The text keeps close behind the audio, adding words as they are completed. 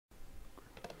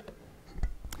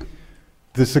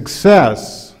The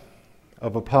success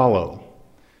of Apollo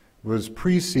was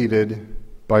preceded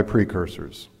by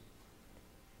precursors.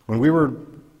 When we were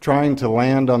trying to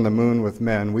land on the moon with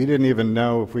men, we didn't even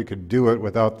know if we could do it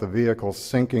without the vehicle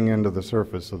sinking into the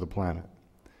surface of the planet.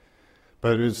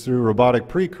 But it was through robotic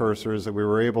precursors that we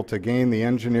were able to gain the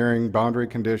engineering boundary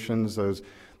conditions, those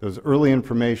early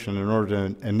information in order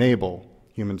to enable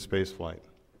human spaceflight.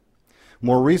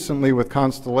 More recently, with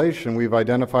Constellation, we've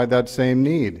identified that same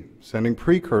need, sending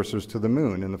precursors to the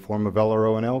moon in the form of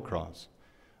LRO and LCROSS.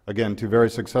 Again, two very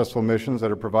successful missions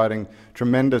that are providing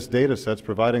tremendous data sets,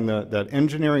 providing that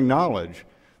engineering knowledge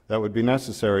that would be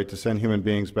necessary to send human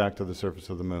beings back to the surface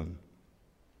of the moon.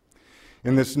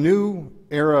 In this new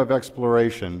era of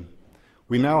exploration,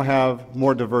 we now have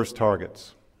more diverse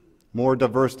targets, more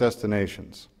diverse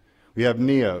destinations. We have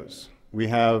NEOs. We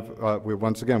have,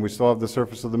 once again, we still have the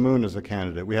surface of the moon as a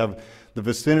candidate. We have the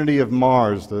vicinity of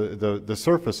Mars, the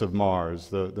surface of Mars,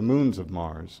 the moons of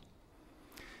Mars.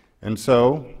 And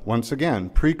so, once again,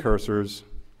 precursors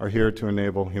are here to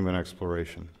enable human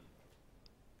exploration.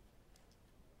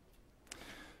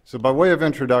 So by way of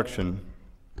introduction,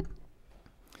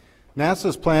 NASA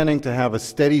is planning to have a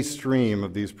steady stream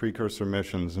of these precursor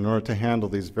missions in order to handle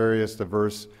these various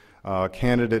diverse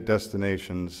candidate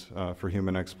destinations for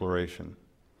human exploration.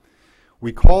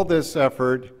 We call this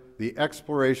effort the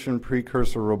Exploration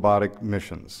Precursor Robotic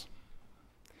Missions.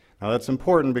 Now that's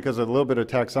important because a little bit of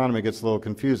taxonomy gets a little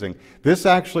confusing. This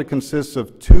actually consists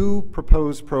of two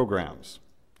proposed programs,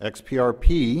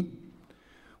 xPRP,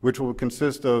 which will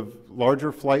consist of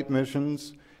larger flight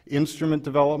missions, instrument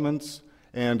developments,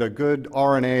 and a good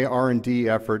RNA, R&D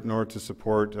effort in order to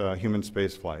support human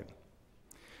spaceflight.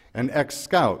 And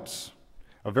X-Scouts,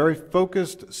 a very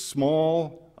focused,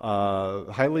 small,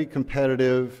 highly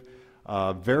competitive,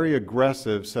 very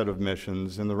aggressive set of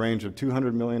missions in the range of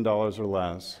 $200 million or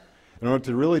less, in order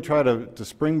to really try to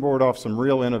springboard off some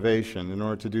real innovation, in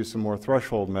order to do some more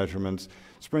threshold measurements,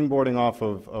 springboarding off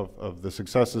of the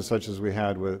successes such as we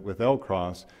had with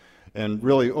LCROSS, and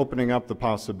really opening up the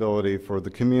possibility for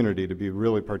the community to be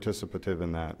really participative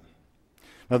in that.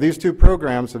 Now these two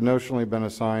programs have notionally been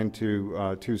assigned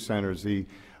to two centers. The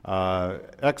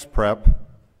XPREP,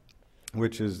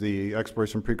 which is the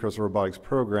Exploration Precursor Robotics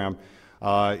Program,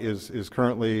 is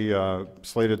currently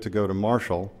slated to go to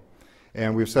Marshall.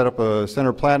 And we've set up a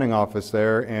center planning office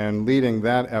there, and leading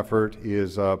that effort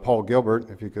is Paul Gilbert,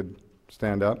 if you could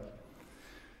stand up.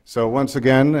 So once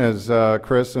again, as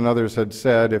Chris and others had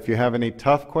said, if you have any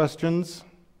tough questions,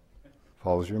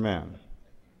 Paul's your man.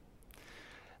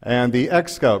 And the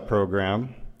X-Scout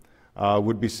program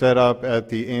would be set up at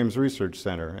the Ames Research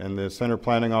Center, and the center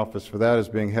planning office for that is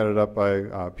being headed up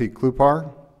by Pete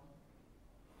Klupar.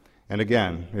 And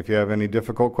again, if you have any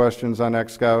difficult questions on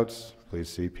X-Scouts, please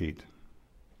see Pete.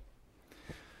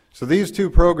 So these two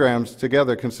programs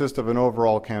together consist of an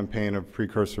overall campaign of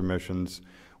precursor missions.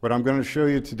 What I'm going to show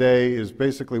you today is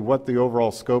basically what the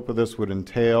overall scope of this would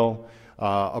entail,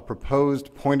 a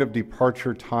proposed point of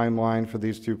departure timeline for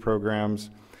these two programs,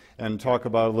 and talk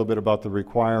about a little bit about the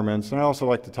requirements. And I also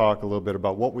like to talk a little bit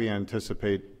about what we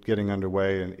anticipate getting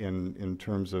underway in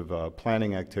terms of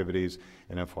planning activities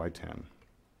in FY10.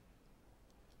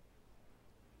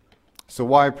 So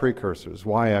why precursors?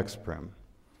 Why XPRIM?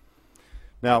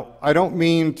 Now, I don't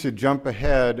mean to jump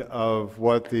ahead of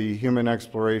what the Human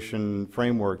Exploration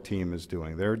Framework team is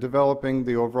doing. They're developing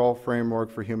the overall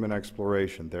framework for human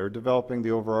exploration. They're developing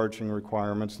the overarching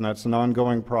requirements, and that's an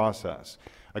ongoing process.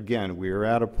 Again, we are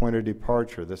at a point of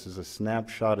departure. This is a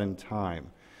snapshot in time.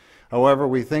 However,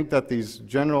 we think that these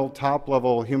general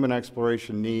top-level human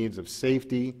exploration needs of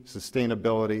safety,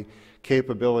 sustainability,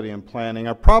 capability, and planning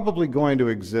are probably going to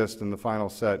exist in the final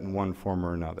set in one form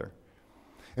or another.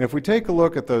 And if we take a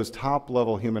look at those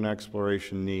top-level human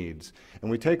exploration needs, and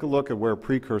we take a look at where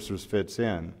precursors fits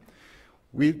in,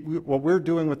 what we're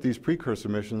doing with these precursor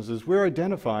missions is we're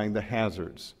identifying the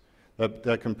hazards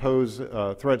that can pose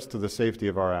threats to the safety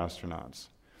of our astronauts.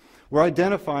 We're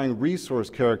identifying resource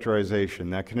characterization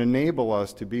that can enable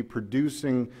us to be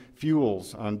producing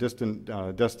fuels on distant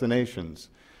destinations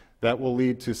that will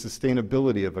lead to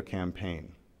sustainability of a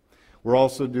campaign. We're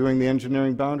also doing the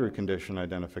engineering boundary condition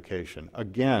identification.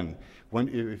 Again,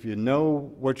 if you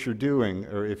know what you're doing,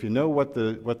 or if you know what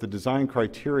the design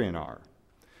criterion are,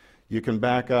 you can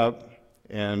back up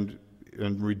and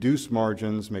reduce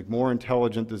margins, make more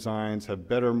intelligent designs, have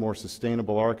better, more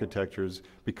sustainable architectures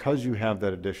because you have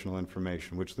that additional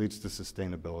information, which leads to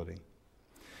sustainability.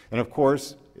 And of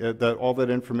course, all that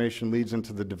information leads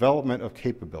into the development of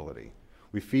capability.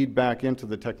 We feed back into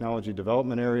the technology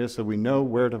development area so we know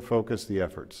where to focus the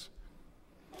efforts.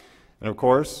 And of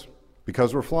course,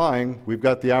 Because we're flying, we've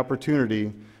got the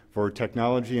opportunity for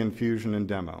technology infusion and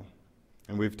demo.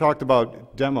 And we've talked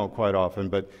about demo quite often,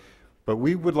 but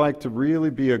we would like to really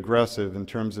be aggressive in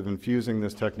terms of infusing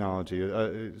this technology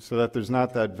so that there's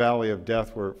not that valley of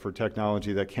death for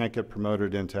technology that can't get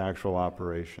promoted into actual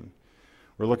operation.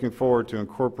 We're looking forward to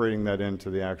incorporating that into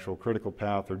the actual critical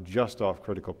path or just off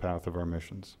critical path of our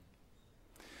missions.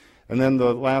 And then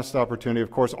the last opportunity,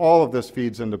 of course, all of this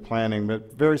feeds into planning,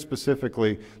 but very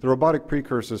specifically, the robotic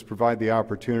precursors provide the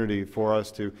opportunity for us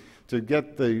to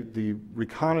get the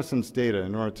reconnaissance data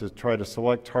in order to try to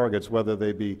select targets, whether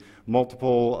they be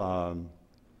multiple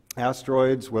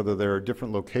asteroids, whether there are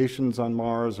different locations on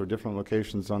Mars or different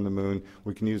locations on the Moon.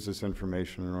 We can use this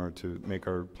information in order to make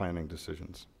our planning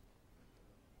decisions.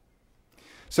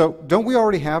 So, don't we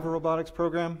already have a robotics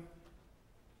program?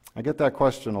 I get that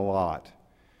question a lot.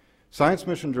 Science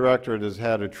Mission Directorate has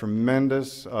had a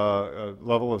tremendous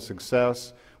level of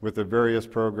success with the various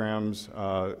programs,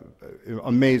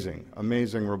 amazing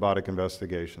robotic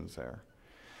investigations there.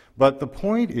 But the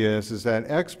point is that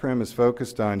xPRM is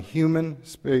focused on human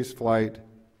spaceflight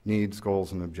needs,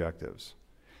 goals, and objectives.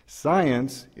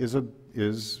 Science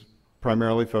is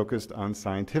primarily focused on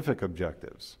scientific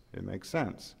objectives. It makes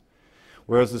sense.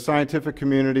 Whereas the scientific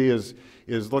community is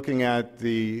looking at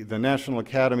the National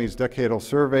Academy's decadal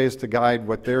surveys to guide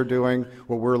what they're doing,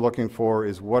 what we're looking for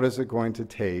is what is it going to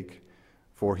take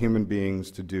for human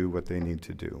beings to do what they need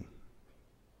to do.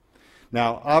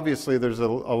 Now, obviously, there's a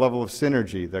level of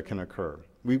synergy that can occur.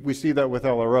 We see that with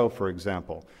LRO, for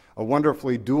example, a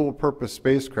wonderfully dual-purpose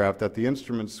spacecraft that the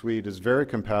instrument suite is very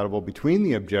compatible between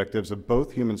the objectives of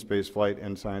both human spaceflight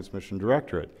and Science Mission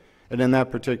Directorate. And in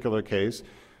that particular case,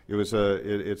 it's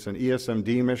an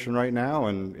ESMD mission right now,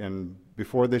 and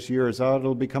before this year is out,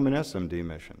 it'll become an SMD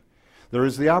mission. There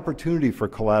is the opportunity for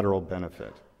collateral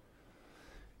benefit.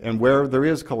 And where there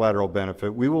is collateral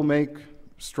benefit, we will make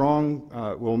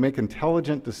we'll make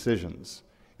intelligent decisions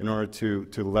in order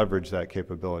to leverage that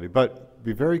capability. But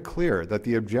be very clear that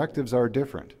the objectives are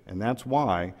different, and that's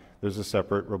why there's a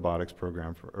separate robotics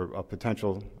program, or a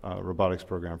potential robotics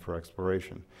program for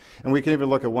exploration. And we can even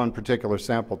look at one particular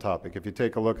sample topic. If you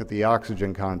take a look at the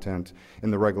oxygen content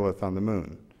in the regolith on the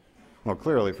Moon. Well,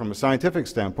 clearly, from a scientific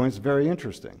standpoint, it's very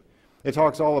interesting. It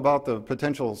talks all about the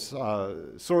potential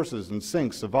sources and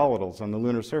sinks of volatiles on the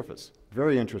lunar surface.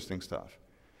 Very interesting stuff.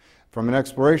 From an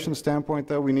exploration standpoint,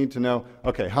 though, we need to know,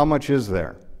 okay, how much is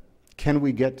there? Can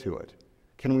we get to it?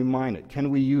 Can we mine it? Can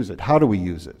we use it? How do we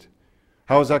use it?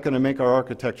 How is that going to make our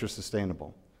architecture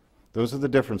sustainable? Those are the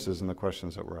differences in the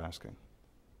questions that we're asking.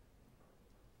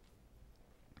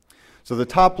 So the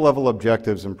top level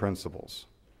objectives and principles.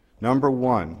 Number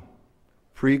one,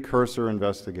 precursor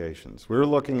investigations. We're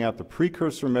looking at the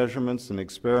precursor measurements and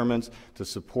experiments to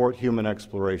support human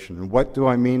exploration. And what do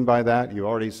I mean by that? You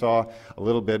already saw a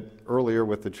little bit earlier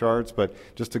with the charts, but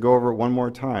just to go over it one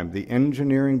more time, the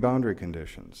engineering boundary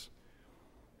conditions.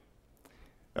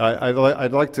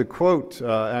 I'd like to quote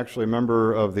actually a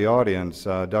member of the audience,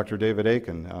 Dr. David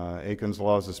Aiken, Aiken's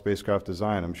Laws of Spacecraft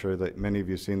Design. I'm sure that many of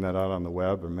you have seen that out on the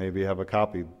web, or maybe have a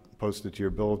copy posted to your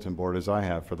bulletin board, as I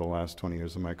have for the last 20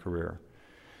 years of my career.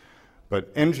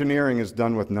 But engineering is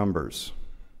done with numbers.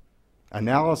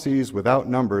 Analyses without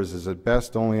numbers is at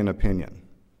best only an opinion.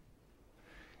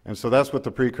 And so that's what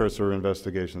the precursor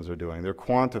investigations are doing. They're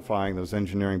quantifying those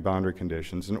engineering boundary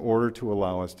conditions in order to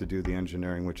allow us to do the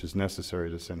engineering which is necessary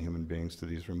to send human beings to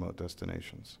these remote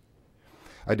destinations.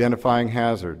 Identifying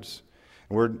hazards.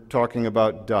 We're talking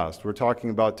about dust. We're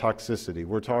talking about toxicity.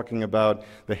 We're talking about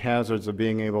the hazards of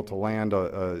being able to land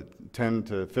 10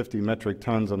 to 50 metric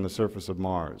tons on the surface of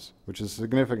Mars, which is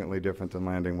significantly different than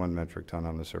landing 1 metric ton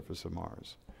on the surface of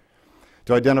Mars.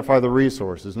 To identify the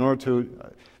resources in order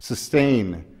to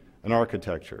sustain an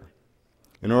architecture,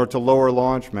 in order to lower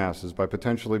launch masses by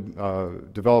potentially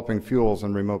developing fuels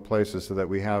in remote places so that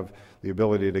we have the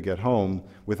ability to get home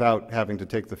without having to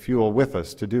take the fuel with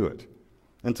us to do it,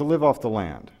 and to live off the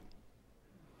land.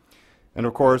 And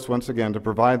of course, once again, to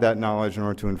provide that knowledge in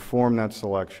order to inform that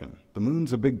selection. The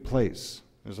Moon's a big place.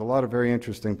 There's a lot of very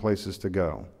interesting places to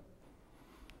go.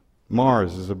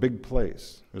 Mars is a big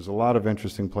place. There's a lot of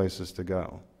interesting places to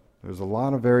go. There's a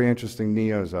lot of very interesting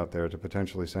NEOs out there to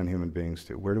potentially send human beings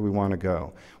to. Where do we want to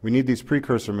go? We need these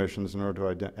precursor missions in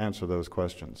order to answer those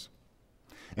questions.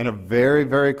 And a very,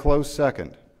 very close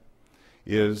second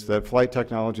is that flight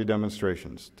technology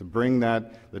demonstrations, to bring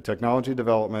that, the technology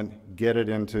development, get it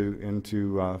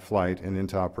into flight and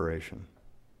into operation.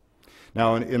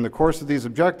 Now, in the course of these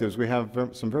objectives, we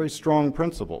have some very strong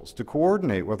principles to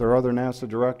coordinate with our other NASA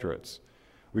directorates.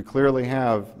 We clearly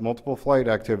have multiple flight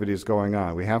activities going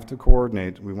on. We have to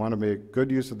coordinate. We want to make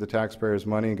good use of the taxpayers'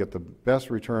 money and get the best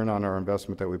return on our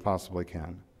investment that we possibly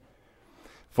can.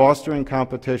 Fostering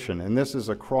competition, and this is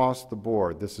across the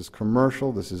board. This is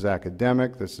commercial, this is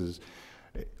academic, this is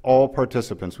all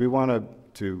participants. We want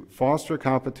to foster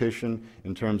competition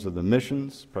in terms of the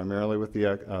missions, primarily with the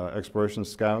exploration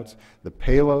scouts, the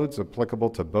payloads applicable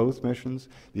to both missions,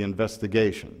 the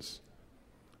investigations.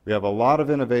 We have a lot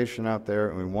of innovation out there,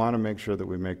 and we want to make sure that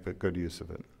we make good use of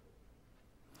it.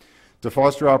 To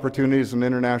foster opportunities in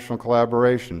international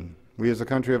collaboration, we as a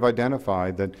country have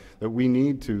identified that we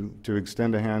need to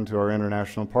extend a hand to our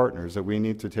international partners, that we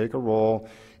need to take a role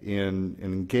in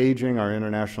engaging our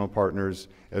international partners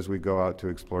as we go out to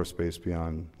explore space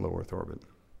beyond low Earth orbit.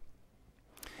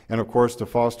 And of course, to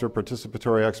foster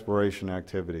participatory exploration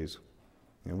activities.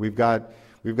 You know, we've got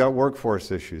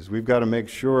workforce issues. We've got to make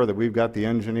sure that we've got the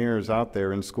engineers out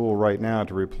there in school right now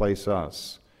to replace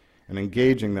us. And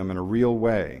engaging them in a real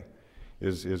way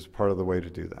is part of the way to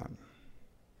do that.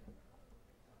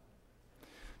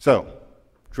 So,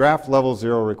 draft level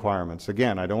 0 requirements.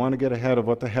 Again, I don't want to get ahead of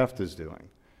what the heft is doing.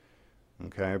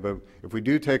 Okay, but if we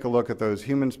do take a look at those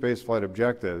human spaceflight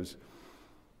objectives,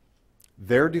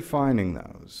 they're defining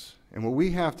those. And what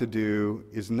we have to do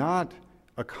is not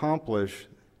accomplish,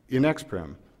 in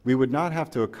xPRM, we would not have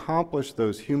to accomplish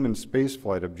those human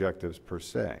spaceflight objectives per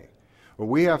se. What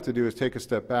we have to do is take a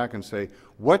step back and say,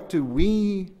 what do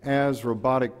we as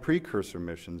robotic precursor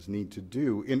missions need to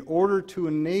do in order to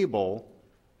enable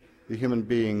the human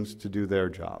beings to do their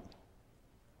job?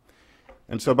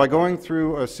 And so by going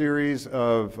through a series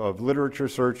of literature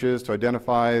searches to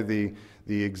identify the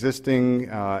existing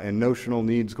and notional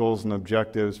needs, goals, and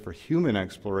objectives for human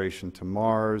exploration to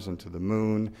Mars and to the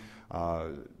Moon,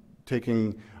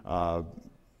 taking the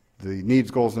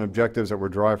needs, goals, and objectives that were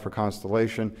derived for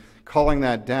Constellation, culling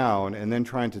that down, and then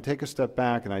trying to take a step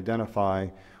back and identify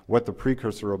what the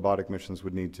precursor robotic missions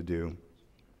would need to do,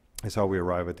 is how we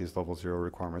arrive at these level 0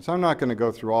 requirements. I'm not going to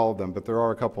go through all of them, but there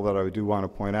are a couple that I do want to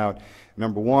point out.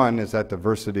 Number one is that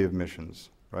diversity of missions,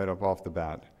 right up off the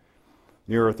bat.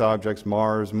 Near-Earth objects,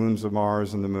 Mars, moons of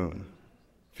Mars, and the Moon.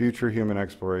 Future human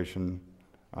exploration,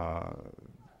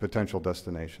 potential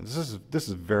destinations. This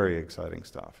is very exciting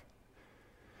stuff.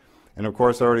 And of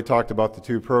course, I already talked about the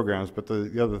 2 programs, but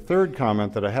the third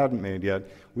comment that I hadn't made yet,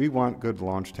 we want good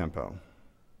launch tempo.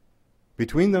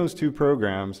 Between those 2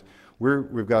 programs,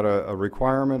 we've got a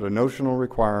requirement, a notional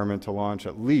requirement to launch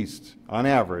at least, on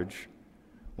average,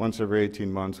 once every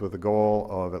 18 months with a goal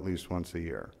of at least once a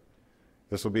year.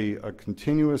 This will be a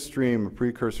continuous stream of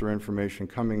precursor information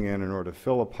coming in order to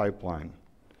fill a pipeline,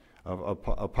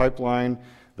 a pipeline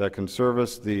that can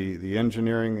service the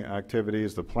engineering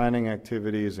activities, the planning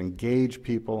activities, engage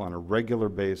people on a regular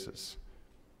basis.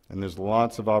 And there's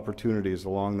lots of opportunities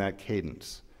along that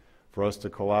cadence for us to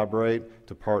collaborate,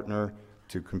 to partner,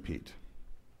 to compete.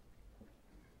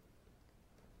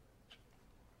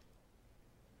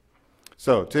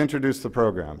 So, to introduce the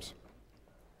programs.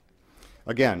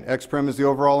 Again, xPRM is the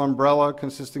overall umbrella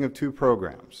consisting of 2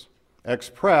 programs.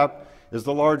 xPrep is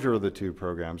the larger of the 2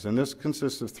 programs, and this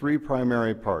consists of 3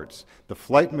 primary parts. The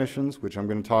flight missions, which I'm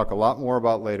going to talk a lot more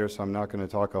about later, so I'm not going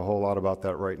to talk a whole lot about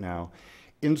that right now.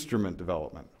 Instrument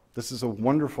development. This is a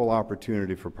wonderful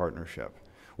opportunity for partnership.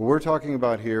 What we're talking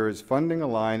about here is funding a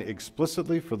line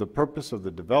explicitly for the purpose of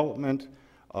the development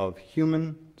of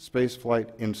human spaceflight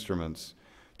instruments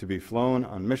to be flown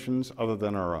on missions other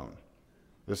than our own.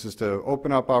 This is to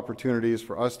open up opportunities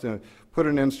for us to put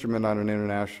an instrument on an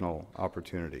international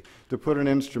opportunity, to put an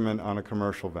instrument on a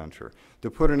commercial venture,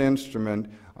 to put an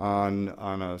instrument on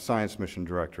a science mission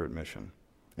directorate mission.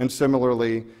 And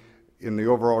similarly, in the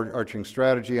overarching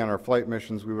strategy on our flight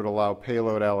missions, we would allow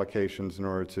payload allocations in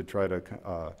order to try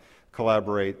to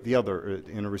collaborate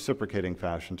in a reciprocating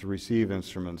fashion to receive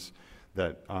instruments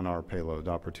that on our payload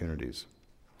opportunities.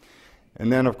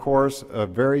 And then, of course, a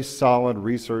very solid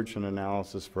research and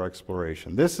analysis for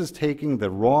exploration. This is taking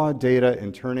the raw data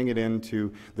and turning it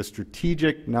into the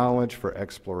strategic knowledge for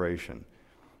exploration.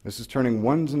 This is turning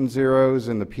ones and zeros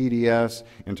in the PDS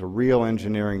into real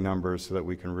engineering numbers so that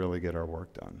we can really get our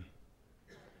work done.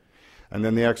 And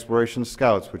then the exploration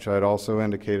scouts, which I had also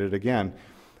indicated again,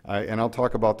 and I'll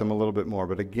talk about them a little bit more,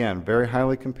 but again, very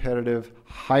highly competitive,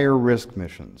 higher risk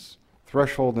missions,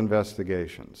 threshold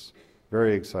investigations,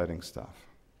 very exciting stuff.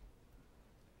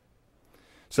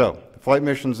 So, the flight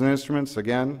missions and instruments,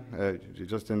 again,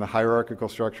 just in the hierarchical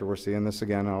structure, we're seeing this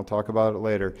again, and I'll talk about it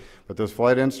later, but those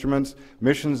flight instruments,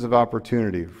 missions of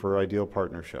opportunity for ideal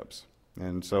partnerships.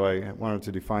 And so I wanted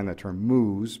to define that term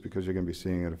MOOs, because you're going to be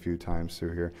seeing it a few times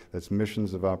through here. That's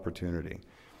missions of opportunity.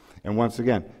 And once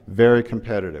again, very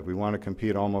competitive. We want to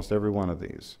compete almost every one of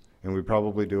these. And we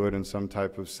probably do it in some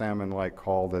type of salmon-like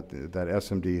call that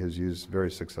SMD has used very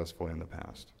successfully in the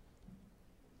past.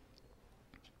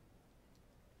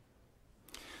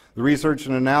 The research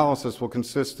and analysis will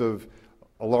consist of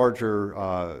a larger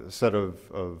set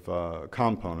of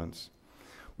components.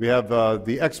 We have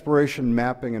the Exploration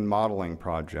Mapping and Modeling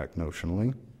project,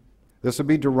 notionally. This would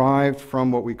be derived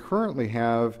from what we currently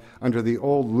have under the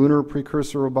old Lunar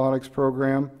Precursor Robotics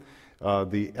program,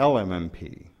 the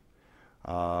LMMP,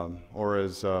 or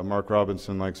as Mark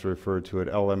Robinson likes to refer to it,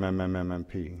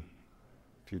 LMMMMP. A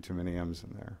few too many M's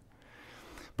in there.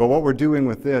 But what we're doing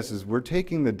with this is we're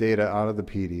taking the data out of the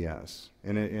PDS.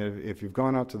 And if you've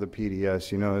gone out to the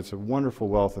PDS, you know it's a wonderful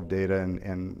wealth of data,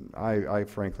 and I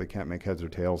frankly can't make heads or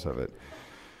tails of it.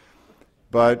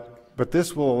 But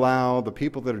this will allow the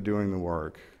people that are doing the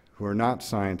work, who are not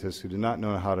scientists, who do not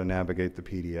know how to navigate the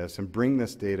PDS, and bring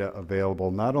this data available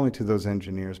not only to those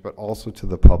engineers, but also to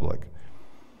the public.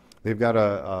 They've got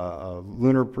a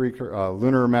lunar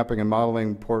mapping and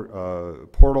modeling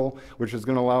portal, which is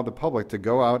going to allow the public to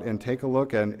go out and take a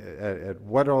look at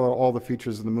what are all the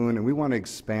features of the moon, and we want to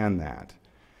expand that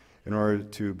in order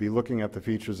to be looking at the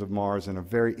features of Mars in a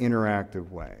very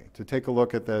interactive way, to take a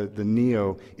look at the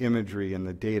NEO imagery and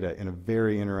the data in a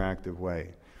very interactive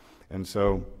way. And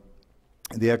so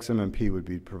the XMMP would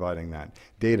be providing that.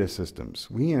 Data systems.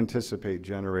 We anticipate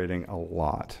generating a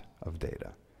lot of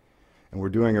data. And we're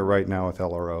doing it right now with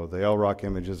LRO. The LROC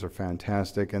images are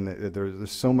fantastic, and there's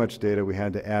so much data we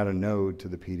had to add a node to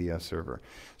the PDS server.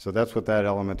 So that's what that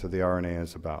element of the RNA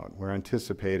is about. We're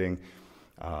anticipating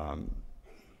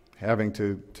having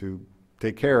to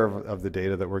take care of the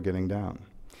data that we're getting down.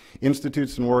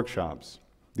 Institutes and workshops.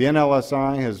 The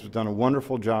NLSI has done a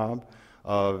wonderful job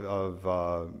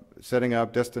of setting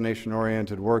up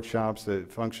destination-oriented workshops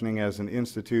that functioning as an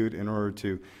institute in order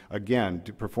to, again,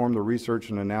 to perform the research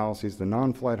and analyses, the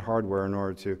non-flight hardware in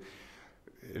order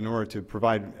to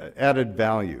provide added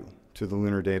value to the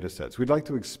lunar data sets. We'd like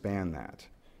to expand that.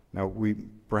 Now, we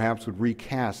perhaps would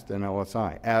recast an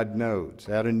LSI, add nodes,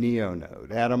 add a NEO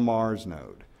node, add a Mars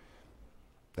node.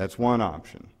 That's one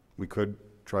option. We could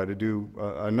try to do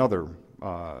another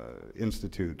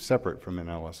institute separate from an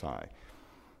LSI.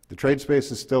 The trade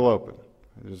space is still open.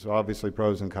 There's obviously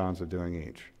pros and cons of doing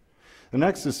each. The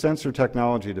next is sensor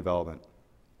technology development.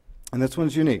 And this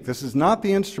one's unique. This is not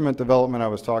the instrument development I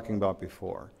was talking about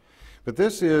before. But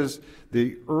this is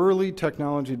the early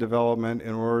technology development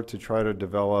in order to try to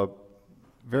develop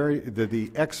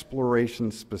the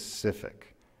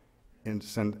exploration-specific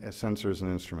sensors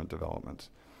and instrument developments.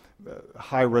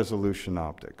 High-resolution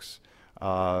optics,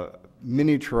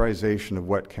 miniaturization of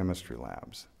wet chemistry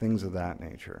labs, things of that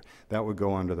nature. That would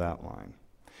go under that line.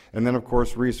 And then, of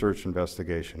course, research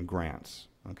investigation, grants.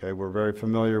 Okay, we're very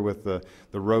familiar with the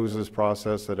ROSES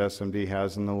process that SMD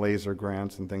has and the laser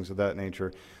grants and things of that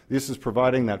nature. This is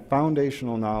providing that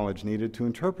foundational knowledge needed to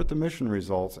interpret the mission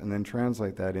results and then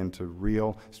translate that into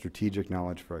real strategic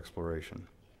knowledge for exploration.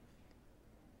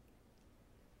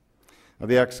 Now,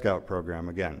 the X-Scout program,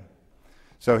 again.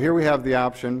 So here we have the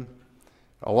option.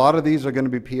 A lot of these are going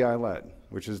to be PI-led,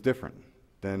 which is different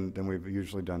than we've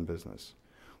usually done business.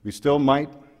 We still might,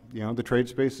 you know, the trade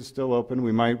space is still open.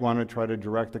 We might want to try to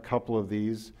direct a couple of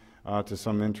these to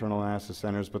some internal NASA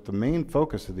centers, but the main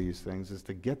focus of these things is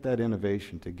to get that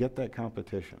innovation, to get that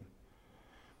competition,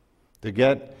 to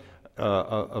get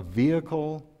a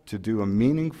vehicle to do a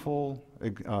meaningful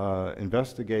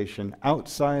investigation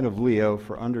outside of LEO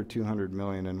for under $200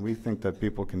 million, and we think that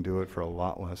people can do it for a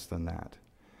lot less than that.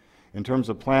 In terms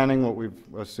of planning, what we've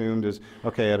assumed is,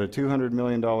 okay, at a $200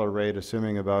 million rate,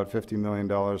 assuming about $50 million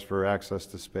for access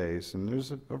to space, and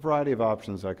there's a variety of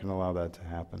options that can allow that to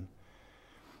happen,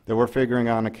 that we're figuring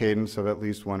on a cadence of at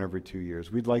least one every 2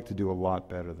 years. We'd like to do a lot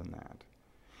better than that.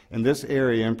 In this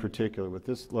area in particular, with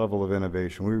this level of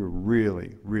innovation, we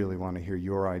really, really want to hear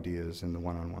your ideas in the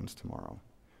one-on-ones tomorrow.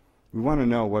 We want to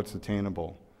know what's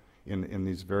attainable in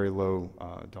these very low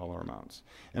dollar amounts.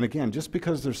 And again, just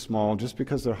because they're small, just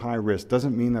because they're high risk,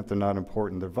 doesn't mean that they're not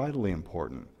important. They're vitally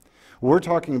important. What we're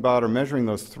talking about are measuring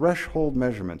those threshold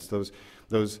measurements,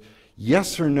 those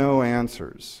yes or no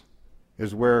answers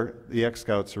is where the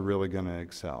X-Scouts are really going to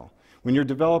excel. When you're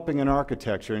developing an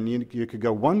architecture, and you could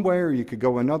go one way or you could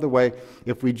go another way,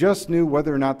 if we just knew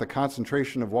whether or not the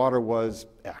concentration of water was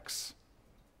X.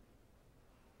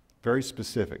 Very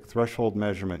specific, threshold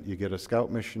measurement. You get a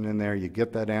Scout mission in there, you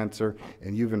get that answer,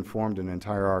 and you've informed an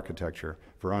entire architecture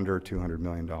for under $200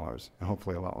 million, and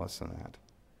hopefully a lot less than that.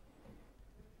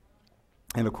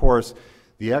 And of course,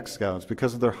 the X-Scouts,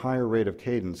 because of their higher rate of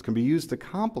cadence, can be used to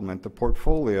complement the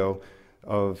portfolio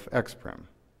of xPRM,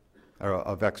 or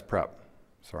of xPrep.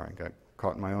 Sorry, I got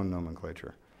caught in my own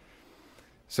nomenclature.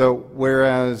 So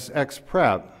whereas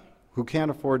xPrep, who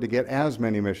can't afford to get as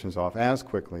many missions off as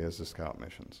quickly as the Scout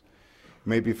missions,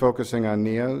 may be focusing on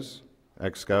NEOs,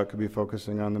 xScout could be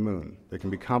focusing on the Moon. They can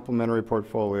be complementary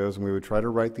portfolios, and we would try to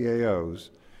write the AOs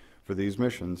for these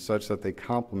missions such that they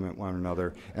complement one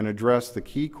another and address the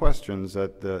key questions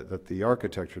that the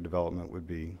architecture development would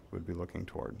be looking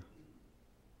toward.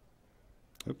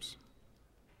 Oops.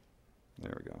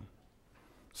 There we go.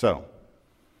 So,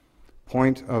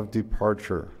 point of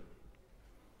departure.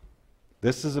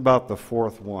 This is about the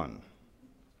fourth one.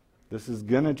 This is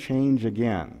going to change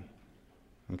again.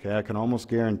 Okay, I can almost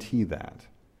guarantee that.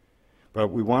 But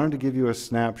we wanted to give you a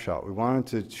snapshot. We wanted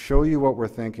to show you what we're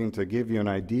thinking, to give you an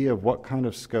idea of what kind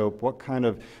of scope, what kind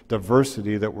of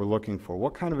diversity that we're looking for,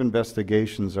 what kind of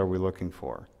investigations are we looking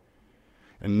for.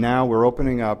 And now we're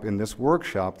opening up in this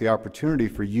workshop the opportunity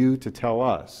for you to tell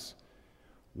us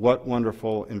what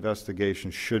wonderful investigation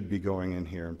should be going in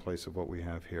here in place of what we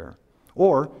have here.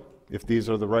 Or, if these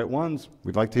are the right ones,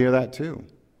 we'd like to hear that too.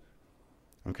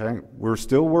 Okay, we're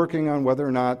still working on whether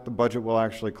or not the budget will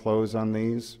actually close on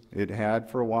these. It had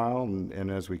for a while,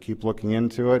 and as we keep looking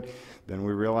into it, then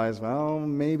we realize, well,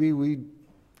 maybe we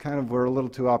kind of were a little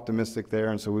too optimistic there,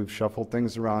 and so we've shuffled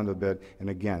things around a bit.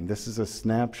 And again, this is a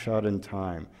snapshot in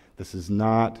time. This is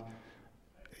not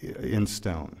in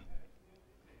stone.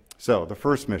 So, the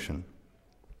first mission,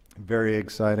 very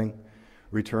exciting,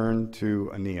 return to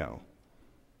a NEO.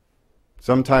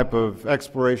 Some type of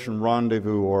exploration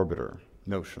rendezvous orbiter,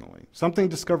 notionally. Something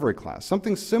Discovery class,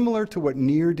 something similar to what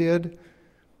NEAR did,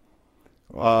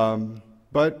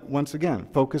 but once again,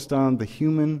 focused on the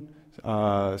human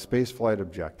spaceflight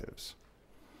objectives.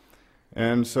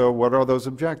 And so what are those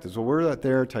objectives? Well, we're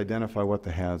there to identify what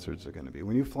the hazards are going to be.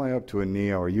 When you fly up to a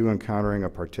NEO, are you encountering a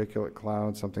particulate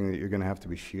cloud, something that you're going to have to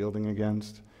be shielding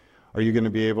against? Are you going to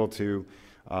be able to,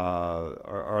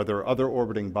 are there other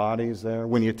orbiting bodies there?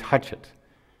 When you touch it,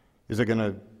 is it going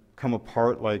to come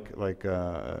apart like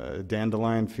a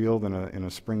dandelion field in a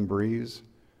spring breeze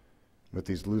with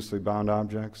these loosely bound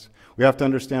objects? We have to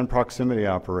understand proximity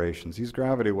operations. These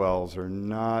gravity wells are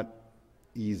not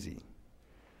easy.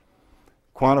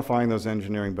 Quantifying those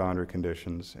engineering boundary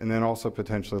conditions, and then also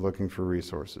potentially looking for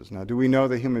resources. Now, do we know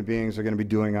that human beings are going to be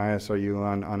doing ISRU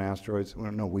on asteroids?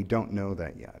 Well, no, we don't know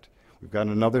that yet. We've got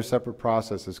another separate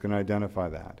process that's going to identify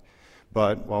that.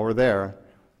 But while we're there,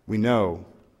 we know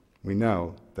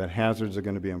that hazards are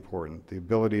going to be important. The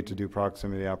ability to do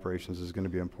proximity operations is going to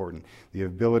be important. The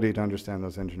ability to understand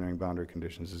those engineering boundary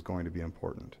conditions is going to be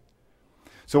important.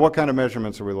 So what kind of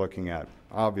measurements are we looking at?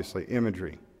 Obviously,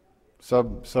 imagery.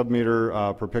 Sub-meter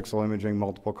per pixel imaging,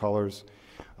 multiple colors,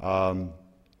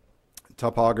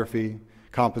 topography,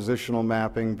 compositional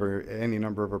mapping for any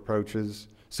number of approaches,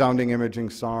 sounding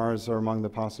imaging, SARs are among the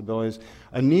possibilities.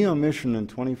 A NEO mission in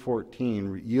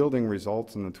 2014 yielding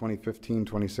results in the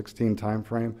 2015-2016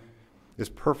 timeframe is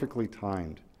perfectly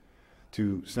timed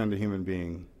to send a human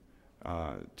being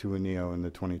to a NEO in the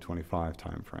 2025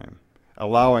 timeframe,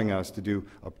 allowing us to do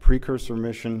a precursor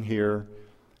mission here,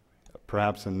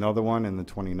 perhaps another one in the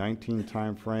 2019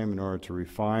 timeframe in order to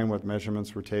refine what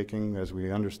measurements we're taking as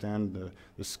we understand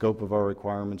the scope of our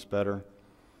requirements better.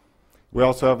 We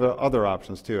also have other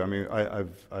options too. I mean,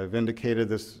 I've indicated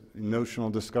this notional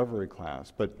discovery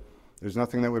class, but there's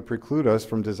nothing that would preclude us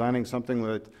from designing something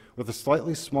with a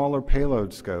slightly smaller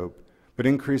payload scope, but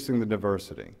increasing the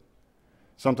diversity.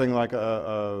 Something like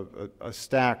a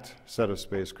stacked set of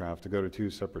spacecraft to go to 2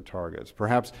 separate targets.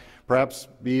 Perhaps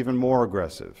be even more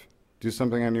aggressive. Do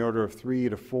something on the order of 3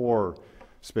 to 4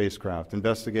 spacecraft,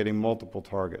 investigating multiple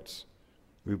targets.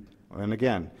 And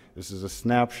again, this is a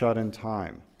snapshot in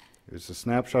time. It's a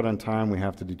snapshot in time. We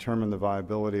have to determine the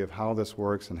viability of how this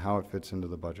works and how it fits into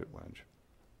the budget wedge.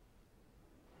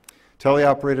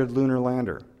 Teleoperated lunar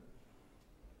lander.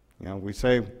 You know, we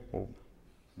say, well,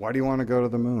 why do you want to go to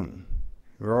the moon?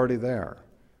 We're already there.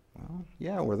 Well,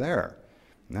 yeah, we're there.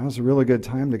 Now's a really good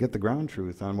time to get the ground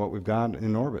truth on what we've got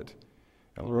in orbit.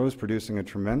 LRO is producing a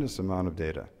tremendous amount of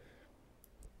data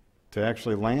to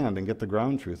actually land and get the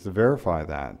ground truth, to verify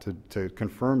that, to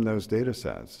confirm those data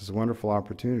sets. It's a wonderful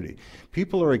opportunity.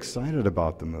 People are excited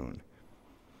about the moon.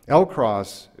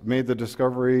 LCROSS made the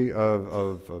discovery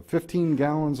of 15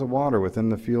 gallons of water within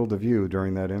the field of view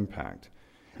during that impact.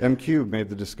 MCube made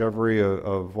the discovery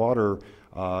of water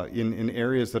in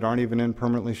areas that aren't even in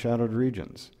permanently shadowed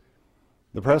regions.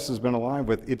 The press has been alive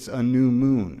with, it's a new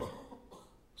moon.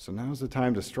 So now's the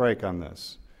time to strike on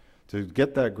this, to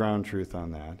get that ground truth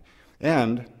on that.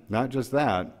 And not just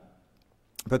that,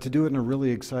 but to do it in a really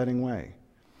exciting way.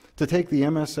 To take the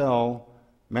MSL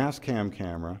mass cam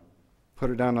camera, put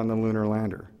it down on the lunar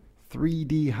lander.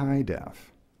 3D high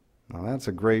def. Now that's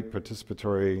a great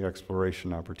participatory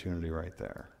exploration opportunity right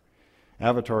there.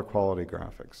 Avatar quality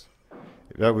graphics.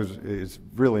 It's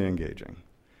really engaging.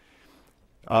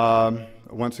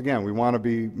 Once again, we want to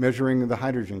be measuring the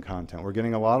hydrogen content. We're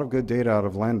getting a lot of good data out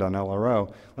of LEND on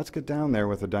LRO. Let's get down there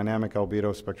with a dynamic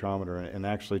albedo spectrometer and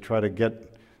actually try to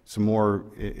get some more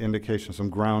indication, some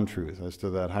ground truth as to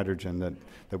that hydrogen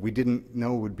that we didn't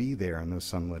know would be there in those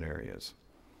sunlit areas.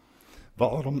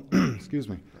 Volatile, excuse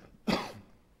me,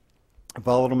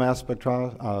 volatile mass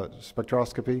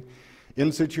spectroscopy. In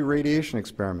situ radiation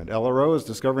experiment. LRO is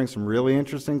discovering some really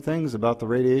interesting things about the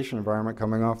radiation environment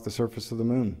coming off the surface of the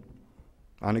moon.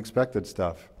 Unexpected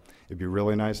stuff. It'd be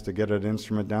really nice to get an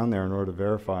instrument down there in order to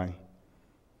verify.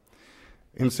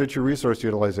 In situ resource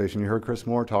utilization, you heard Chris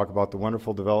Moore talk about the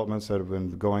wonderful developments that have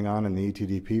been going on in the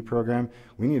ETDP program.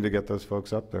 We need to get those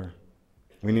folks up there.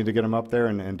 We need to get them up there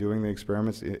and doing the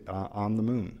experiments on the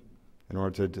moon in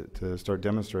order to start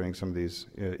demonstrating some of these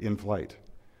in flight.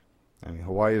 I mean,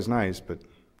 Hawaii is nice, but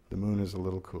the moon is a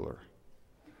little cooler.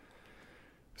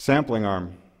 Sampling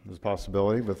arm is a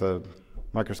possibility with a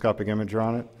microscopic imager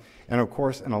on it. And of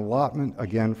course, an allotment,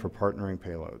 again, for partnering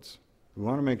payloads. We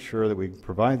want to make sure that we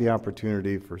provide the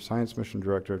opportunity for Science Mission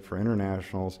Directorate, for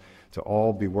internationals, to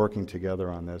all be working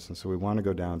together on this, and so we want to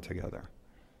go down together.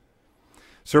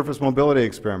 Surface mobility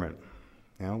experiment.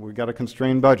 You know, we've got a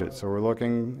constrained budget, so we're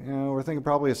looking, we're thinking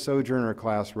probably a Sojourner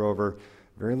class rover.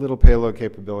 Very little payload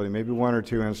capability, maybe 1 or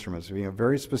 2 instruments.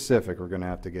 Very specific we're going to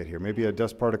have to get here. Maybe a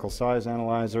dust particle size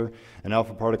analyzer, an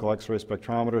alpha particle X-ray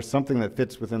spectrometer, something that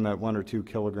fits within that 1 or 2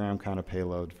 kilogram kind of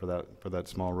payload for that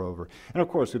small rover. And of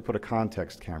course, we'd put a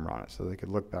context camera on it so they could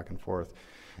look back and forth.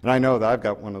 And I know that I've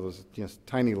got one of those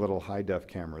tiny little high-def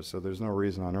cameras, so there's no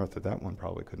reason on Earth that one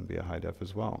probably couldn't be a high-def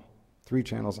as well. 3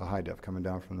 channels of high-def coming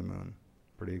down from the moon.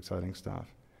 Pretty exciting stuff.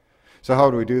 So how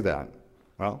do we do that?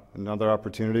 Well, another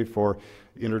opportunity for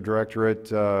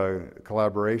interdirectorate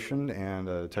collaboration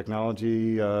and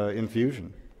technology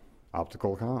infusion.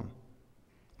 Optical comm.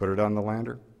 Put it on the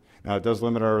lander. Now, it does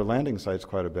limit our landing sites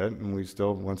quite a bit, and we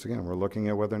still, once again, we're looking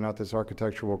at whether or not this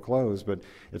architecture will close, but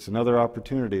it's another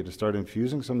opportunity to start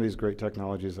infusing some of these great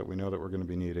technologies that we know that we're going to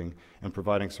be needing and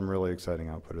providing some really exciting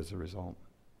output as a result.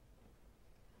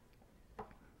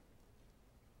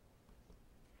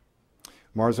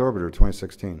 Mars Orbiter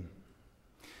 2016.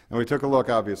 And we took a look,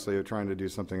 obviously, at trying to do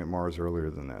something at Mars earlier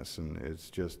than this, and it's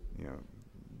just,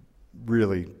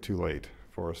 really too late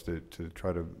for us to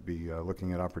try to be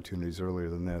looking at opportunities earlier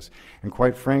than this. And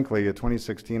quite frankly, a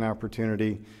 2016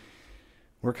 opportunity,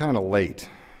 we're kind of late,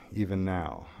 even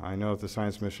now. I know that the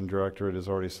Science Mission Directorate is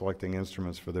already selecting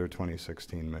instruments for their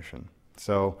 2016 mission.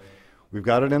 So we've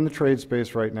got it in the trade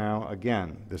space right now.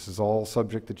 Again, this is all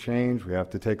subject to change. We have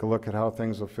to take a look at how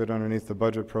things will fit underneath the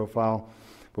budget profile.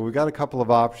 But we've got a couple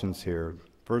of options here.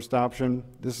 First option,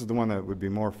 this is the one that would be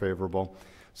more favorable,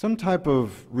 some type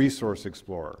of resource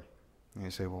explorer. And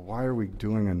you say, well, why are we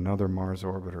doing another Mars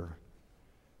orbiter?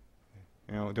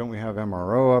 Don't we have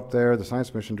MRO up there? The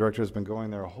Science Mission Director has been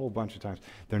going there a whole bunch of times.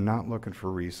 They're not looking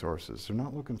for resources. They're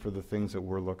not looking for the things that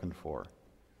we're looking for.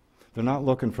 They're not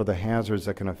looking for the hazards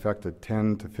that can affect a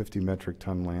 10 to 50 metric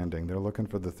ton landing. They're looking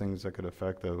for the things that could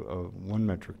affect a 1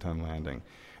 metric ton landing.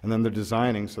 And then they're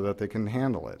designing so that they can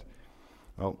handle it.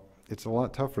 Well, it's a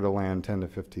lot tougher to land 10 to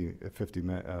 50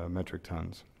 metric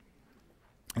tons.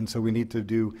 And so we need to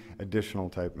do additional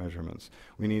type measurements.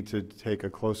 We need to take a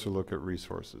closer look at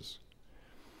resources.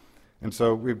 And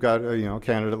so we've got a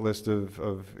candidate list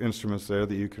of instruments there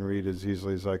that you can read as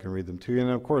easily as I can read them to you. And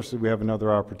of course, we have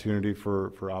another opportunity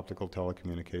for optical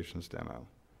telecommunications demo.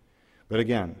 But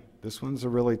again, this one's a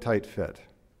really tight fit.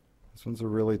 This one's a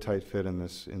really tight fit in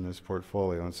this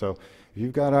portfolio. And so if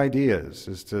you've got ideas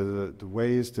as to the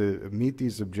ways to meet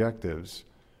these objectives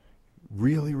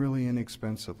really, really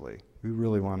inexpensively, we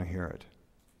really want to hear it.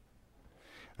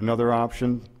 Another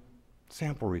option,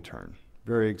 sample return.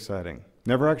 Very exciting.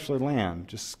 Never actually land,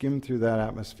 just skim through that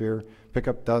atmosphere, pick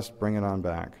up dust, bring it on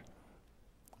back.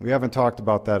 We haven't talked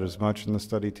about that as much in the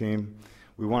study team.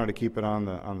 We wanted to keep it on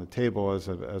the table as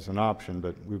an option,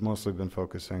 but we've mostly been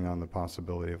focusing on the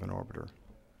possibility of an orbiter.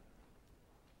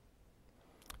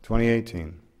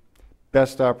 2018,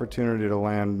 best opportunity to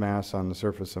land mass on the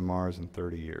surface of Mars in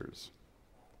 30 years.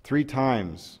 3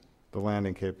 times the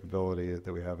landing capability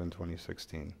that we have in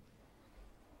 2016.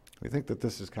 We think that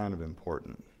this is kind of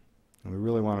important. And we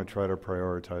really want to try to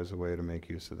prioritize a way to make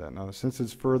use of that. Now, since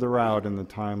it's further out in the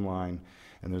timeline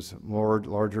and there's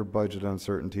larger budget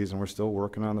uncertainties and we're still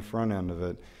working on the front end of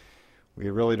it, we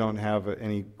really don't have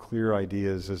any clear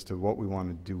ideas as to what we want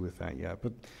to do with that yet.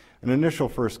 But An initial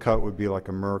first cut would be like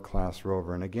a Mir-class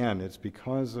rover, and again, it's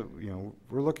because of,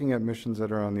 we're looking at missions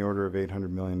that are on the order of $800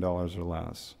 million or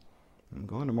less. And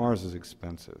going to Mars is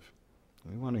expensive.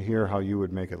 We want to hear how you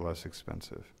would make it less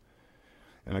expensive.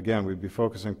 And again, we'd be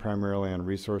focusing primarily on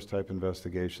resource-type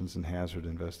investigations and hazard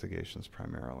investigations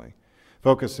primarily,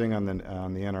 focusing on the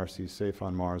NRC Safe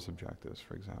on Mars objectives,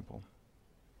 for example.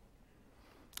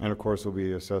 And of course, we'll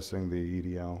be assessing the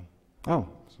EDL. Oh,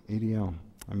 EDL.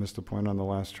 I missed a point on the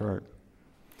last chart.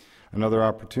 Another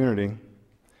opportunity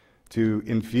to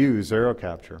infuse aero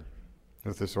capture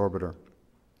with this orbiter.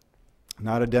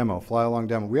 Not a demo, fly-along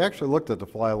demo. We actually looked at the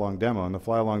fly-along demo, and the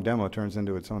fly-along demo turns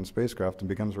into its own spacecraft and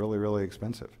becomes really, really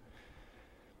expensive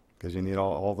because you need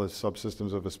all the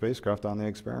subsystems of a spacecraft on the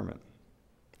experiment.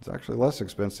 It's actually less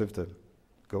expensive to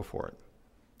go for it,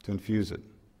 to infuse it.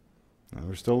 Now,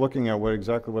 we're still looking at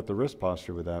exactly what the risk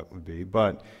posture with that would be,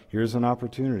 but here's an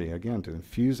opportunity, again, to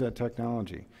infuse that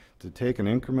technology, to take an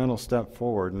incremental step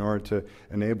forward in order to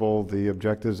enable the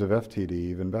objectives of FTD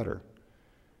even better.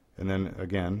 And then,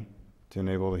 again, to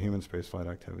enable the human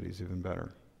spaceflight activities even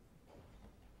better.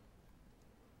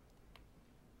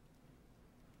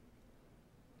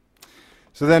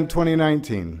 So then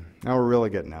 2019, now we're really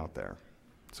getting out there.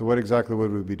 So what exactly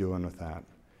would we be doing with that?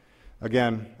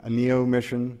 Again, a NEO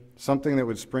mission, something that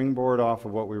would springboard off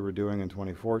of what we were doing in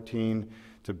 2014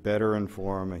 to better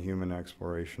inform a human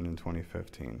exploration in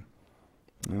 2015.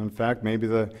 And in fact, maybe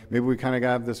we kind of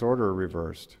got this order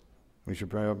reversed. We should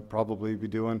probably be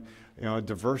doing, a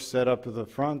diverse setup at the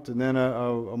front, and then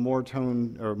a more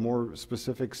tone or more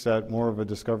specific set, more of a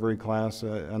discovery class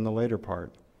on the later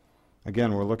part.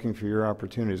 Again, we're looking for your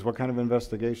opportunities. What kind of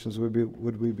investigations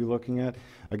would we be looking at?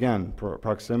 Again,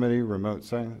 proximity, remote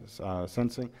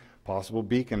sensing, possible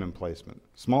beacon emplacement,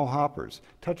 small hoppers,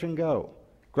 touch and go,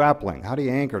 grappling. How do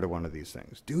you anchor to one of these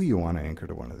things? Do you want to anchor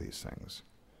to one of these things?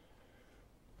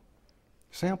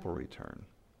 Sample return.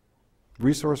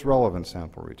 Resource relevant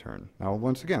sample return. Now,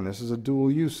 once again, this is a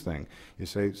dual use thing. You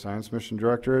say Science Mission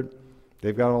Directorate,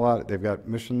 they've got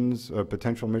missions,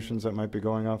 potential missions that might be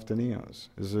going off to NEOs.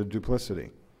 Is there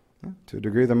duplicity? Yeah, to a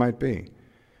degree there might be,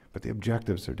 but the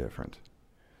objectives are different.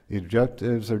 The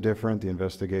objectives are different, the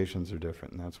investigations are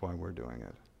different, and that's why we're doing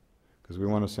it, because we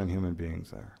want to send human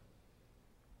beings there.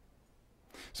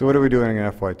 So what are we doing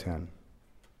in FY10?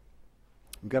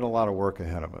 We've got a lot of work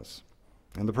ahead of us,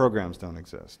 and the programs don't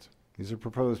exist. These are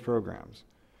proposed programs.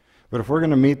 But if we're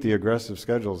going to meet the aggressive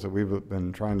schedules that we've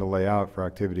been trying to lay out for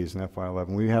activities in FY11,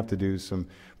 we have to do some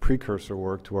precursor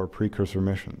work to our precursor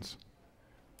missions.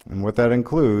 And what that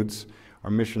includes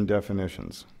are mission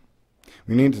definitions.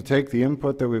 We need to take the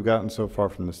input that we've gotten so far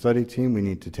from the study team. We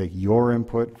need to take your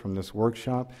input from this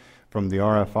workshop, from the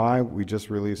RFI. We just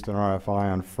released an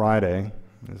RFI on Friday.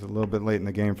 It's a little bit late in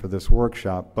the game for this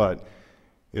workshop, but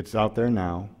it's out there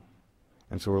now.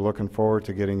 And so we're looking forward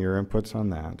to getting your inputs on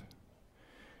that.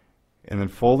 And then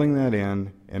folding that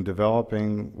in and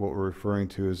developing what we're referring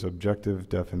to as objective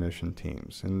definition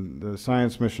teams. In the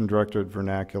Science Mission Directorate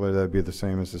vernacular, that would be the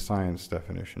same as the science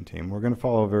definition team. We're going to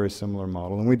follow a very similar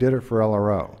model, and we did it for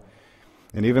LRO.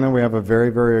 And even though we have a very,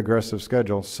 very aggressive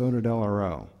schedule, so did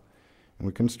LRO. And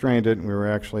we constrained it, and we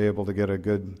were actually able to get a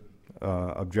good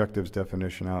objectives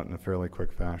definition out in a fairly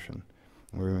quick fashion.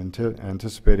 We're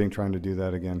anticipating trying to do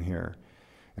that again here.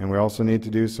 And we also need to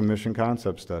do some mission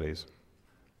concept studies.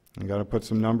 We've got to put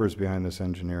some numbers behind this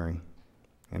engineering.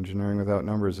 Engineering without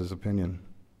numbers is opinion.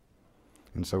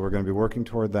 And so we're going to be working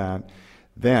toward that.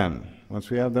 Then, once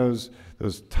we have those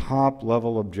top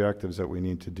level objectives that we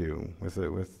need to do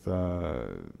with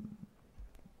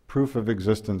proof of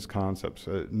existence concepts,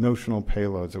 notional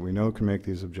payloads that we know can make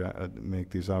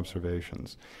these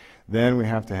observations, then we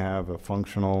have to have a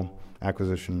functional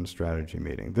acquisition strategy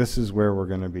meeting. This is where we're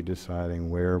going to be deciding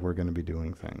where we're going to be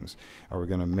doing things. Are we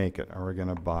going to make it? Are we going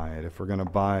to buy it? If we're going to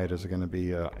buy it, is it going to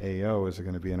be an AO? Is it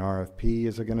going to be an RFP?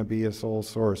 Is it going to be a sole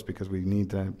source? Because we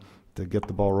need to get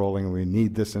the ball rolling, and we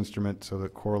need this instrument so that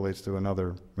it correlates to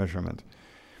another measurement.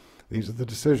 These are the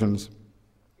decisions,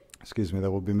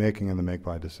 that we'll be making in the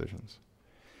make-buy decisions.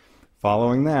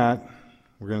 Following that,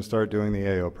 we're going to start doing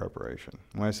the AO preparation.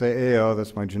 When I say AO,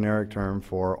 that's my generic term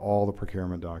for all the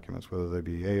procurement documents, whether they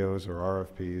be AOs or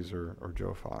RFPs or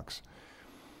JOFOCs.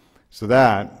 So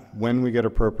that, when we get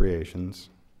appropriations,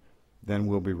 then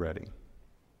we'll be ready.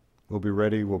 We'll be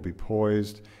ready, we'll be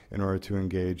poised in order to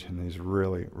engage in these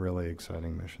really, really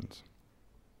exciting missions.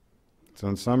 So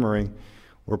in summary,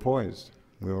 we're poised,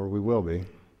 or we will be,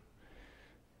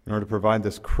 in order to provide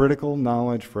this critical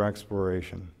knowledge for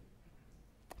exploration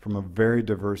from a very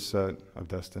diverse set of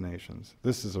destinations.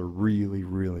 This is a really,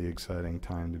 really exciting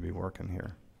time to be working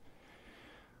here.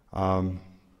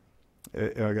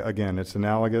 Again, it's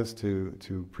analogous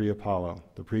to pre-Apollo.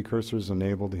 The precursors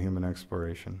enabled the human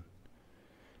exploration.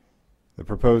 The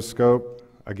proposed scope,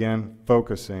 again,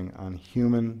 focusing on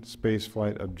human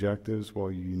spaceflight objectives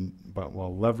while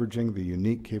leveraging the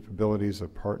unique capabilities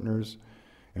of partners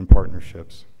and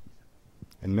partnerships.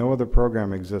 And no other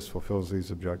program exists fulfills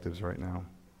these objectives right now.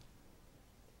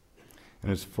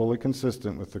 And is fully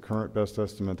consistent with the current best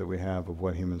estimate that we have of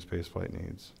what human spaceflight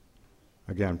needs.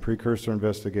 Again, precursor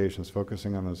investigations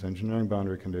focusing on those engineering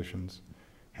boundary conditions,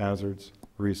 hazards,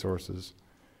 resources,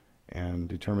 and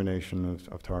determination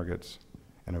of targets.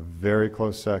 And a very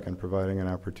close second, providing an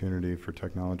opportunity for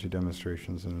technology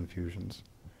demonstrations and infusions.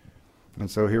 And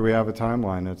so here we have a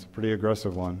timeline. It's a pretty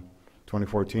aggressive one.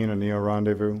 2014, a NEO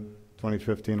rendezvous.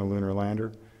 2015, a lunar lander.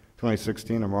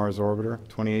 2016, a Mars orbiter.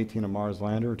 2018, a Mars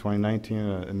lander. 2019,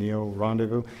 a NEO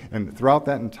rendezvous. And throughout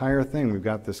that entire thing, we've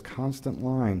got this constant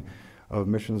line of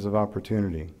missions of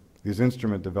opportunity. These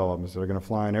instrument developments that are going to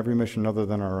fly on every mission other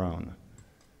than our own.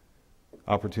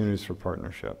 Opportunities for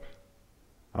partnership.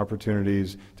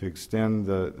 Opportunities to extend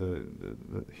the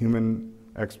human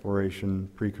exploration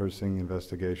precursing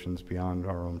investigations beyond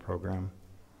our own program.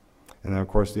 And then, of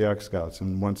course, the X-Scouts.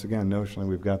 And once again, notionally,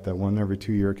 we've got that 1 every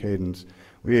 2 year cadence.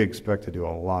 We expect to do a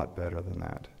lot better than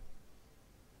that.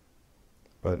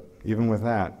 But even with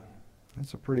that,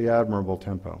 that's a pretty admirable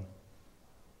tempo.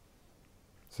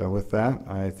 So with that,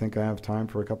 I think I have time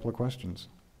for a couple of questions.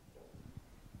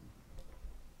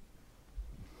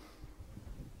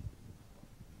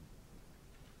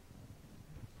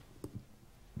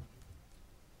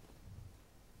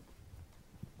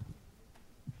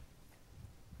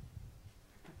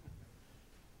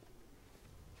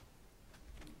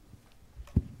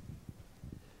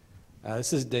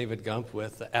 This is David Gump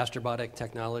with Astrobotic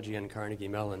Technology in Carnegie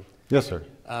Mellon. Yes, sir.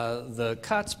 The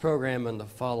COTS program and the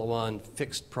follow-on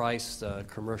fixed-price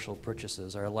commercial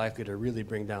purchases are likely to really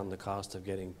bring down the cost of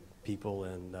getting people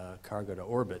and cargo to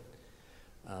orbit.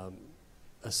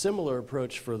 A similar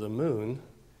approach for the moon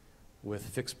with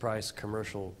fixed-price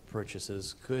commercial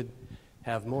purchases could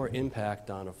have more impact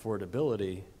on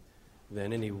affordability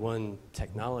than any one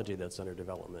technology that's under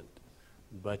development.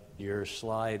 But your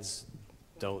slides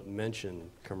don't mention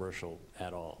commercial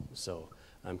at all. So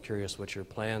I'm curious what your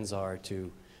plans are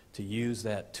to use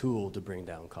that tool to bring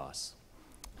down costs.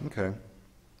 Okay.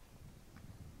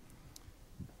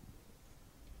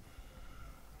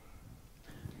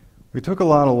 We took a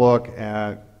lot of look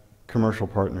at commercial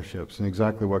partnerships and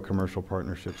exactly what commercial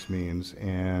partnerships means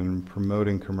and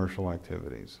promoting commercial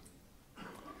activities.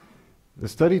 The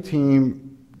study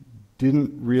team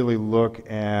didn't really look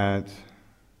at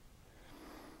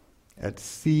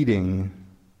seeding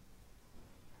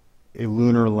a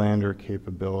lunar lander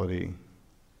capability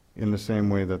in the same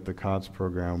way that the COTS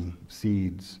program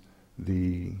seeds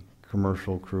the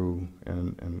commercial crew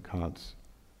and COTS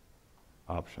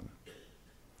option.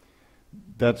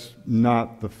 That's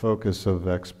not the focus of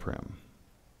xPRM.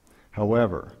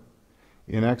 However,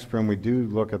 in xPRM we do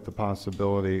look at the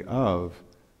possibility of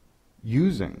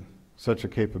using such a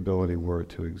capability were it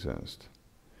to exist.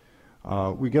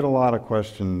 We get a lot of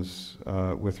questions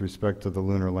with respect to the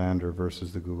lunar lander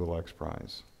versus the Google X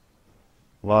Prize.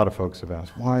 A lot of folks have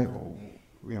asked, why,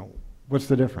 what's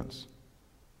the difference?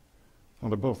 Well,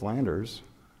 they're both landers,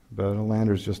 but a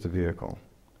lander is just a vehicle.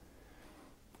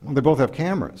 Well, they both have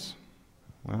cameras.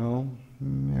 Well,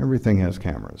 everything has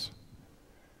cameras.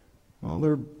 Well,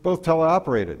 they're both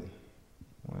teleoperated.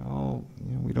 Well,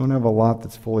 we don't have a lot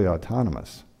that's fully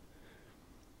autonomous.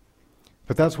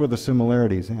 But that's where the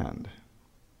similarities end.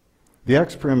 The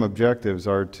xPRM objectives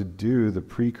are to do the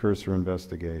precursor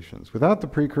investigations. Without the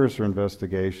precursor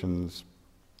investigations,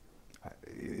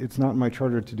 it's not in my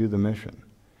charter to do the mission.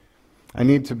 I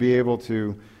need to be able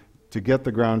to get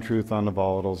the ground truth on the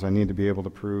volatiles. I need to be able to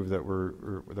prove that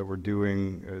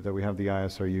that we have the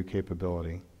ISRU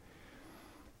capability.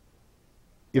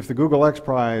 If the Google X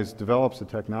Prize develops a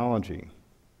technology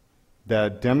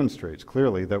that demonstrates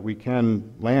clearly that we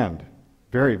can land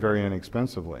very, very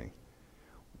inexpensively,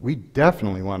 we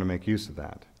definitely want to make use of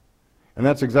that. And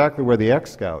that's exactly where the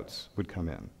X-Scouts would come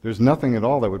in. There's nothing at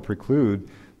all that would preclude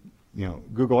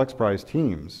Google X Prize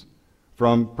teams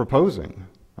from proposing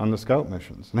on the Scout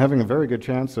missions and having a very good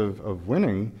chance of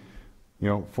winning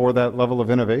for that level of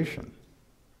innovation.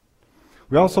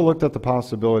 We also looked at the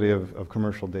possibility of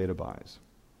commercial data buys.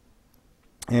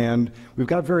 And we've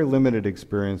got very limited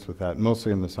experience with that,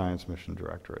 mostly in the Science Mission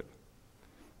Directorate.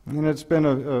 And it's been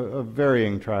a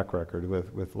varying track record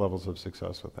with levels of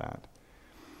success with that.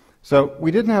 So we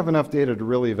didn't have enough data to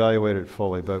really evaluate it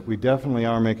fully, but we definitely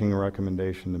are making a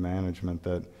recommendation to management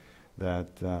that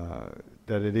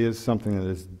that it is something that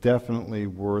is definitely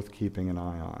worth keeping an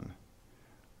eye on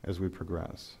as we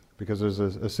progress, because there's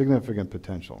a significant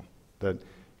potential that,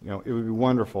 you know, it would be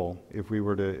wonderful if we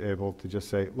were to able to just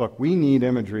say, look, we need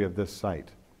imagery of this site.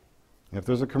 And if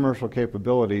there's a commercial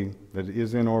capability that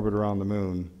is in orbit around the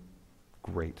moon,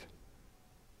 great.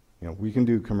 You know, we can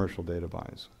do commercial data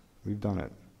buys. We've done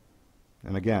it.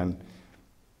 And again,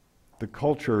 the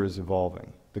culture is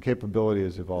evolving. The capability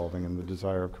is evolving, and the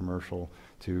desire of commercial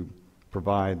to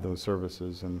provide those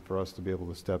services and for us to be able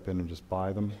to step in and just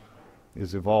buy them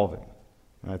is evolving.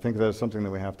 And I think that's something that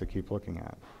we have to keep looking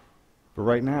at. But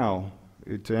right now,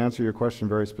 to answer your question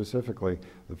very specifically,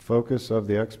 the focus of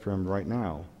the xPRM right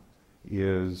now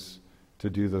is to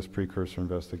do those precursor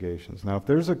investigations. Now, if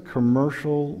there's a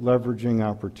commercial leveraging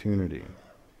opportunity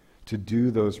to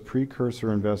do those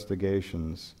precursor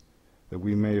investigations that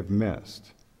we may have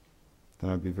missed,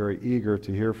 then I'd be very eager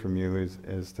to hear from you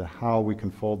as to how we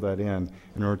can fold that in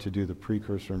order to do the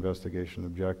precursor investigation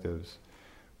objectives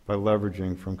by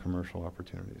leveraging from commercial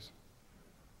opportunities.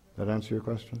 That answer your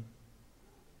question?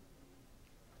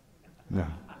 No.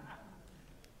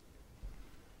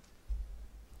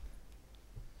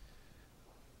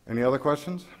 Any other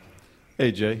questions?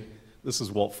 Hey, Jay. This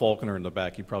is Walt Faulkner in the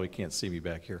back. You probably can't see me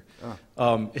back here.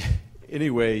 Oh.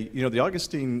 Anyway, you know, the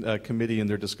Augustine Committee in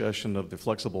their discussion of the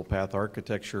flexible path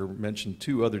architecture mentioned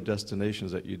two other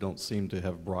destinations that you don't seem to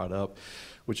have brought up,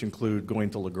 which include going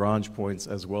to Lagrange points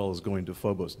as well as going to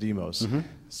Phobos Deimos. Mm-hmm.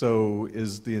 So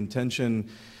is the intention,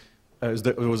 was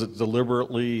it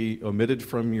deliberately omitted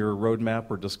from your roadmap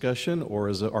or discussion, or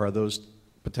are those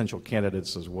potential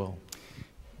candidates as well?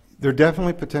 They're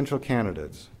definitely potential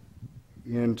candidates.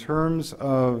 In terms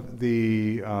of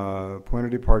the point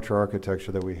of departure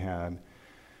architecture that we had,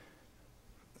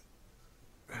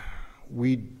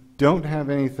 we don't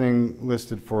have anything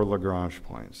listed for Lagrange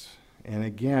points. And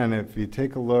again, if you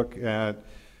take a look at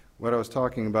what I was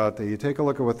talking about, that you take a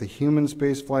look at what the human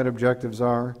spaceflight objectives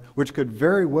are, which could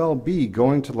very well be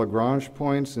going to Lagrange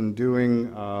points and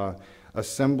doing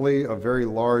assembly of very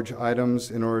large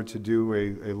items in order to do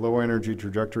a low energy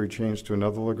trajectory change to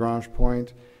another Lagrange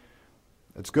point.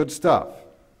 It's good stuff,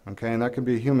 okay, and that could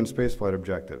be a human spaceflight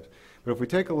objective. But if we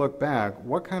take a look back,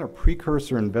 what kind of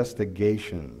precursor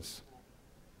investigations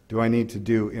do I need to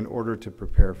do in order to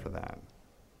prepare for that?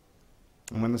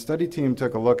 And when the study team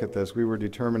took a look at this, we were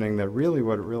determining that really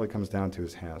what it really comes down to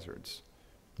is hazards,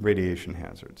 radiation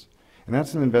hazards. And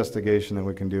that's an investigation that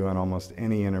we can do on almost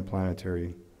any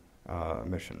interplanetary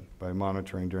mission. By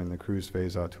monitoring during the cruise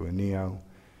phase out to a NEO,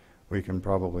 we can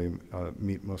probably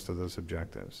meet most of those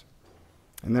objectives.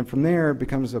 And then from there, it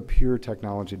becomes a pure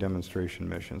technology demonstration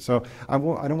mission. So I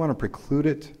don't want to preclude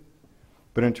it,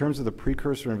 but in terms of the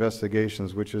precursor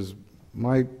investigations, which is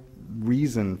my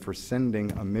reason for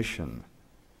sending a mission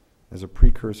as a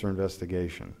precursor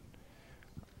investigation,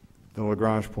 the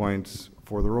Lagrange points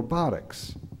for the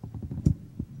robotics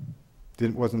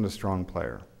wasn't a strong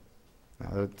player. Now,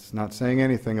 that's not saying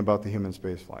anything about the human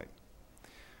spaceflight.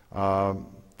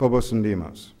 Phobos and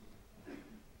Deimos.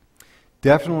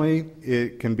 Definitely,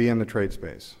 it can be in the trade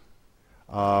space.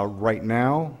 Right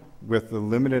now, with the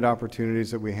limited opportunities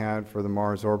that we had for the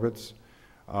Mars orbits,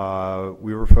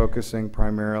 we were focusing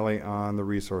primarily on the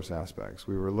resource aspects.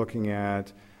 We were looking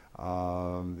at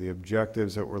the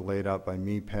objectives that were laid out by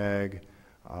MEPEG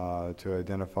to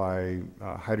identify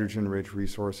hydrogen-rich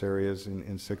resource areas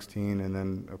in 16, and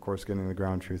then, of course, getting the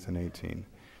ground truth in 18.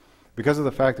 Because of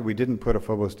the fact that we didn't put a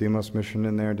Phobos Deimos mission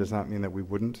in there does not mean that we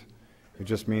wouldn't. It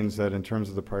just means that in terms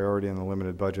of the priority and the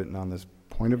limited budget and on this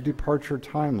point of departure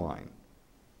timeline,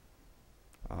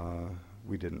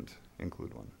 we didn't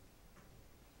include one.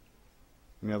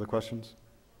 Any other questions?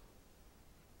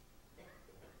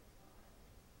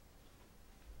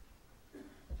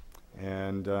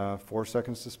 And 4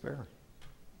 seconds to spare.